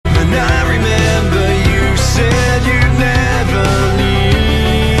And I remember you said you'd never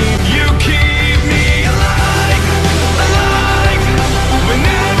leave. You keep me alive, alive, when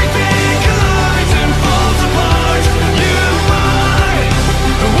everything collides and falls apart. You are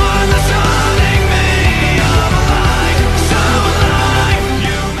the one that's haunting me. I'm alive, so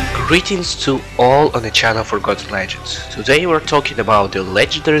alive. Greetings to all on the channel Forgotten Legends. Today we're talking about the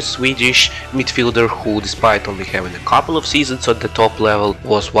legendary Swedish midfielder who, despite only having a couple of seasons at the top level,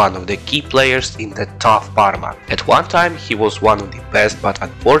 was one of the key players in the tough Parma. At one time he was one of the best, but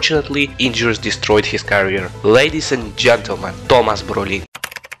unfortunately injuries destroyed his career. Ladies and gentlemen, Tomas Brolin.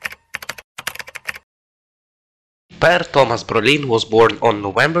 Tomas Brolin was born on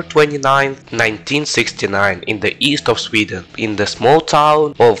November 29, 1969 in the east of Sweden, in the small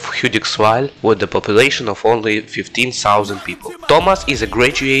town of Hudiksvall with a population of only 15,000 people. Tomas is a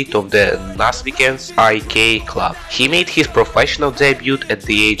graduate of the Nasvikens IK club. He made his professional debut at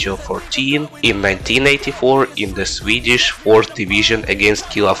the age of 14 in 1984 in the Swedish 4th division against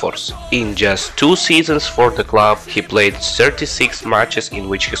Kilafors. In just 2 seasons for the club, he played 36 matches in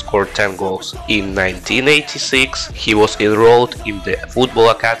which he scored 10 goals. In 1986, he was enrolled in the football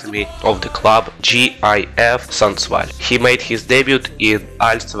academy of the club GIF Sundsvall. He made his debut in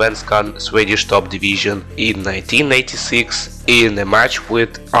Allsvenskan Swedish top division in 1986 in a match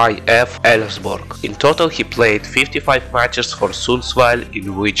with IF Elfsborg. In total he played 55 matches for Sundsvall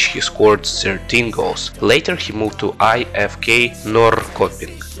in which he scored 13 goals. Later he moved to IFK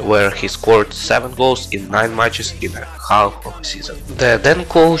Norrköping, where he scored 7 goals in 9 matches in a half of a season. The then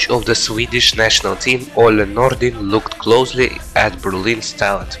coach of the Swedish national team, Olle Nordin, looked closely at Brolin's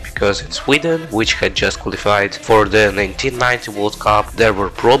talent, because in Sweden, which had just qualified for the 1990 World Cup, there were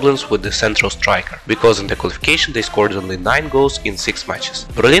problems with the central striker, because in the qualification they scored only 9 goals in 6 matches.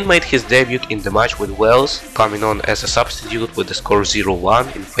 Brolin made his debut in the match with Wales, coming on as a substitute with the score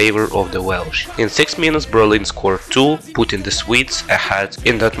 0-1 in favor of the Welsh. In 6 minutes Brolin scored 2, putting the Swedes ahead.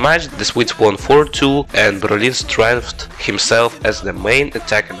 In that match the Swedes won 4-2 and Brolin strengthened himself as the main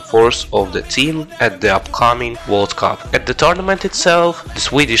attacking force of the team at the upcoming World Cup. At the tournament itself, the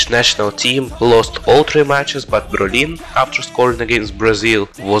Swedish national team lost all 3 matches, but Brolin, after scoring against Brazil,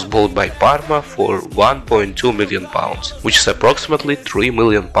 was bought by Parma for £1.2 million, which is approximately £3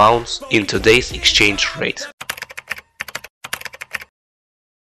 million in today's exchange rate.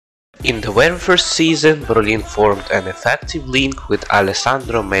 In the very first season, Brolin formed an effective link with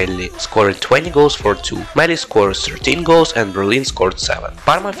Alessandro Melli, scoring 20 goals for 2. Melli scored 13 goals and Brolin scored 7.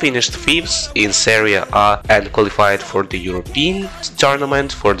 Parma finished 5th in Serie A and qualified for the European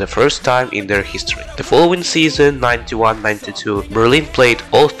tournament for the first time in their history. The following season, 91-92, Brolin played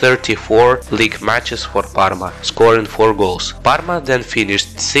all 34 league matches for Parma, scoring 4 goals. Parma then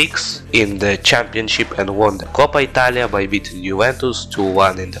finished 6th in the championship and won the Coppa Italia by beating Juventus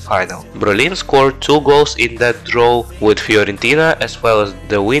 2-1 in the final. Brolin scored 2 goals in that draw with Fiorentina, as well as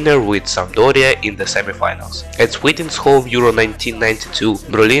the winner with Sampdoria in the semi-finals. At Sweden's home Euro 1992,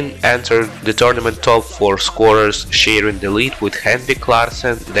 Brolin entered the tournament top 4 scorers, sharing the lead with Henrik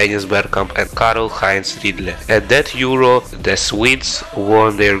Larsson, Dennis Bergkamp and Karl-Heinz Riedle. At that Euro, the Swedes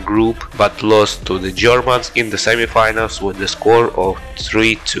won their group but lost to the Germans in the semi-finals with the score of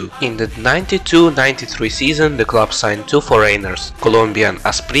 3-2. In the 92-93 season, the club signed 2 foreigners, Colombian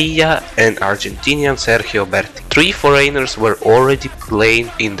Asprilla and Argentinian Sergio Berti. 3 foreigners were already playing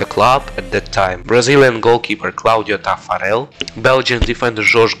in the club at that time: Brazilian goalkeeper Claudio Taffarel, Belgian defender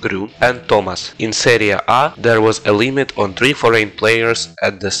Jorge Grun and Thomas. In Serie A there was a limit on 3 foreign players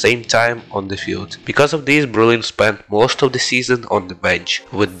at the same time on the field. Because of this, Brolin spent most of the season on the bench,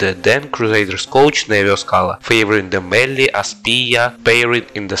 with the then Crusaders coach Nevio Scala favoring the Melli Asprilla pairing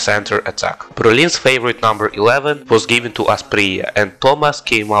in the center attack. Brolin's favorite number 11 was given to Asprilla and Thomas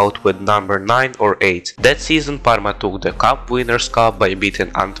came out with number 9 or 8. That season Parma took the Cup Winners' Cup by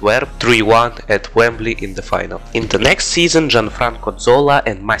beating Antwerp 3-1 at Wembley in the final. In the next season, Gianfranco Zola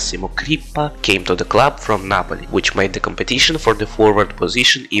and Massimo Crippa came to the club from Napoli, which made the competition for the forward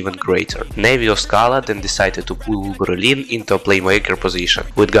position even greater. Nevio Scala then decided to pull Brolin into a playmaker position,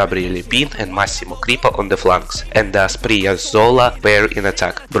 with Gabriele Pin and Massimo Crippa on the flanks, and the Asprilla-Zola pair in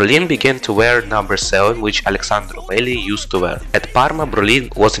attack. Brolin began to wear number 7, which Alessandro Melli used to wear. At Parma, Brolin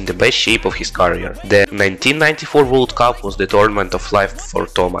was in the best shape of his career. The 1994 World Cup was the tournament of life for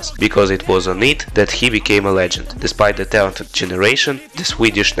Tomas, because it was on it that he became a legend. Despite the talented generation, the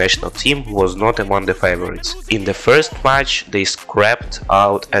Swedish national team was not among the favorites. In the first match, they scrapped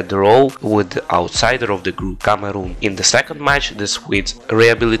out a draw with the outsider of the group, Cameroon. In the second match, the Swedes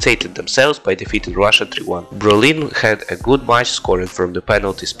rehabilitated themselves by defeating Russia Russia 3-1. Brolin had a good match scoring from the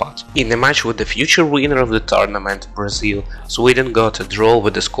penalty spot. In a match with the future winner of the tournament, Brazil, Sweden got a draw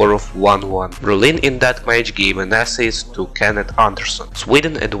with a score of 1-1. Brolin in that match gave an assist to Kenneth Anderson.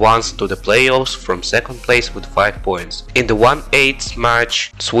 Sweden advanced to the playoffs from second place with 5 points. In the 1/8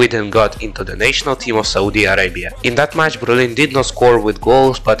 match, Sweden got into the national team of Saudi Arabia. In that match, Brolin did not score with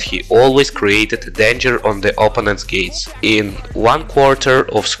goals, but he always created a danger on the opponent's gates. In one quarter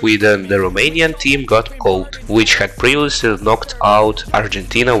of Sweden, the Romanian team got caught, which had previously knocked out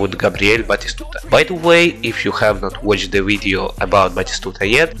Argentina with Gabriel Batistuta. By the way, if you have not watched the video about Batistuta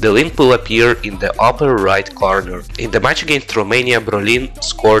yet, the link will appear in the upper right corner. In the match against Romania, Brolin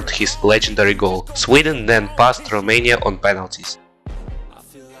scored his legendary goal. Sweden then passed Romania on penalties. I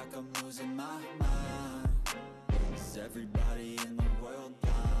feel like I'm losing my mind. Is everybody in the world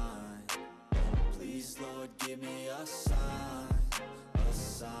blind? Please, Lord, give me a sign, a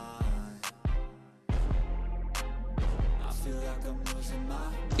sign. I feel like I'm losing my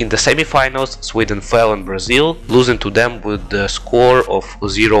mind. In the semi-finals, Sweden fell on Brazil, losing to them with the score of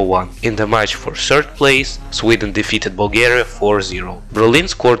 0-1. In the match for third place, Sweden defeated Bulgaria 4-0. Brolin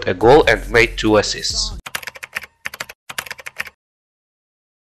scored a goal and made 2 assists.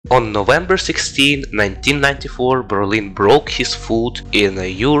 On November 16, 1994, Brolin broke his foot in a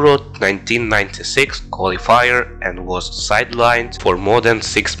Euro 1996 qualifier and was sidelined for more than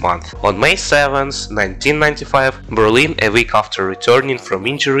 6 months. On May 7, 1995, Brolin, a week after returning from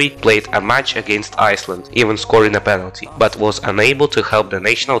injury, played a match against Iceland, even scoring a penalty, but was unable to help the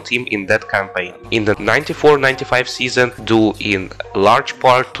national team in that campaign. In the 94-95 season, due in large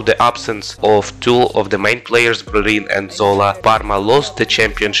part to the absence of 2 of the main players, Brolin and Zola, Parma lost the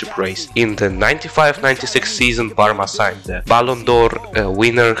championship race. In the 95-96 season, Parma signed the Ballon d'Or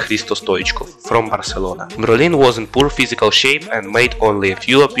winner Hristo Stoichkov from Barcelona. Brolin was in poor physical shape and made only a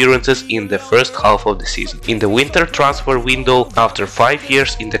few appearances in the first half of the season. In the winter transfer window, after 5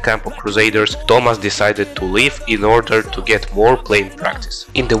 years in the camp of Crusaders, Tomas decided to leave in order to get more playing practice.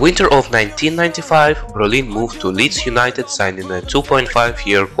 In the winter of 1995, Brolin moved to Leeds United, signing a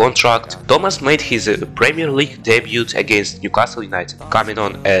 2.5-year contract. Tomas made his Premier League debut against Newcastle United, coming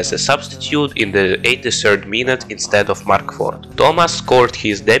on as a substitute in the 83rd minute instead of Mark Ford. Tomas scored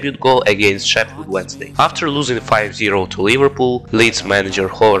his debut goal against Sheffield Wednesday. After losing 5-0 to Liverpool, Leeds manager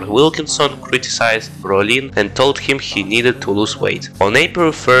Howard Wilkinson criticized Brolin and told him he needed to lose weight. On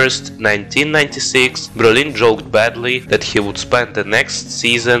April 1st, 1996, Brolin joked badly that he would spend the next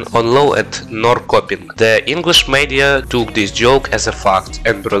season on loan at Norrköping. The English media took this joke as a fact,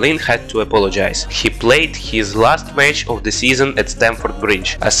 and Brolin had to apologize. He played his last match of the season at Stamford Bridge,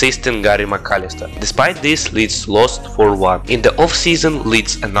 assisting Gary McAllister. Despite this, Leeds lost 4-1. In the off-season,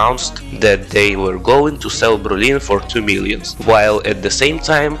 Leeds announced that they were going to sell Brolin for 2 million, while at the same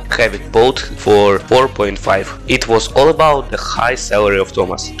time have it bought for 4.5. It was all about the high salary of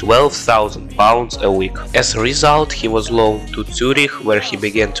Tomas, £12,000 a week. As a result, he was loaned to Zurich, where he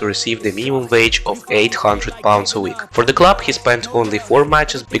began to receive the minimum wage of £800 a week. For the club, he spent only 4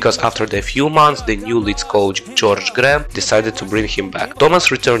 matches because after the few months, the new Leeds coach George Graham decided to bring him back.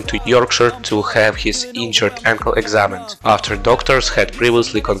 Tomas returned to Yorkshire to have his injured ankle examined, after doctors had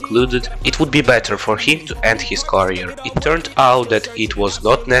previously concluded it would be better for him to end his career. It turned out that it was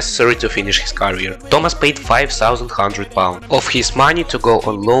not necessary to finish his career. Tomas paid £5,100 of his money to go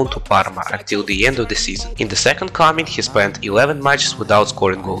on loan to Parma until the end of the season. In the second coming, he spent 11 matches without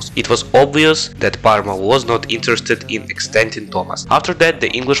scoring goals. It was obvious that Parma was not interested in extending Tomas. After that,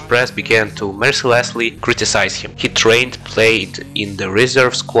 the English press began to mercilessly criticize him. He trained, played in the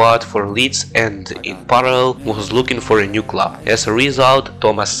reserve squad for Leeds, and in parallel was looking for a new club. As a result,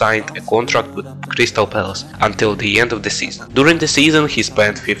 Tomas signed a contract with Crystal Palace until the end of the season. During the season, he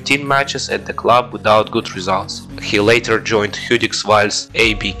spent 15 matches at the club without good results. He later joined Huddersfield's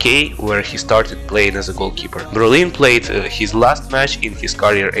ABK, where he started playing as a goalkeeper. Brolin played his last match in his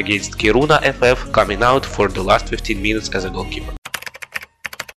career against Kiruna FF, coming out for the last 15 minutes as a goalkeeper.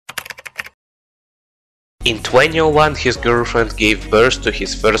 In 2001, his girlfriend gave birth to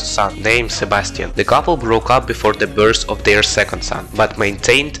his first son, named Sebastian. The couple broke up before the birth of their second son, but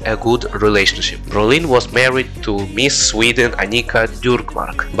maintained a good relationship. Brolin was married to Miss Sweden Annika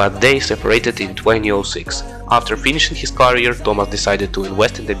Djurgmark, but they separated in 2006. After finishing his career, Tomas decided to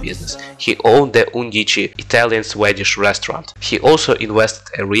invest in the business. He owned the Undici Italian-Swedish restaurant. He also invested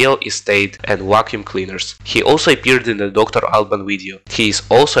in real estate and vacuum cleaners. He also appeared in the Dr. Alban video. He is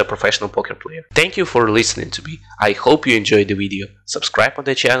also a professional poker player. Thank you for listening to me. I hope you enjoyed the video. Subscribe on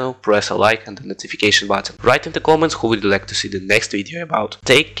the channel, press a like and the notification button. Write in the comments who would you like to see the next video about.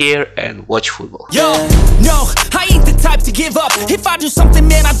 Take care and watch football. Yo, no, I ain't the type to give up. If I do something,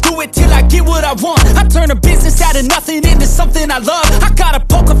 man, I do it till I get what I want. I turn a business out of nothing into something I love. I got a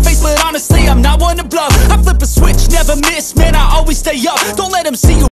poker face, but honestly, I'm not one to bluff. I flip a switch, never miss, man, I always stay up. Don't let them see you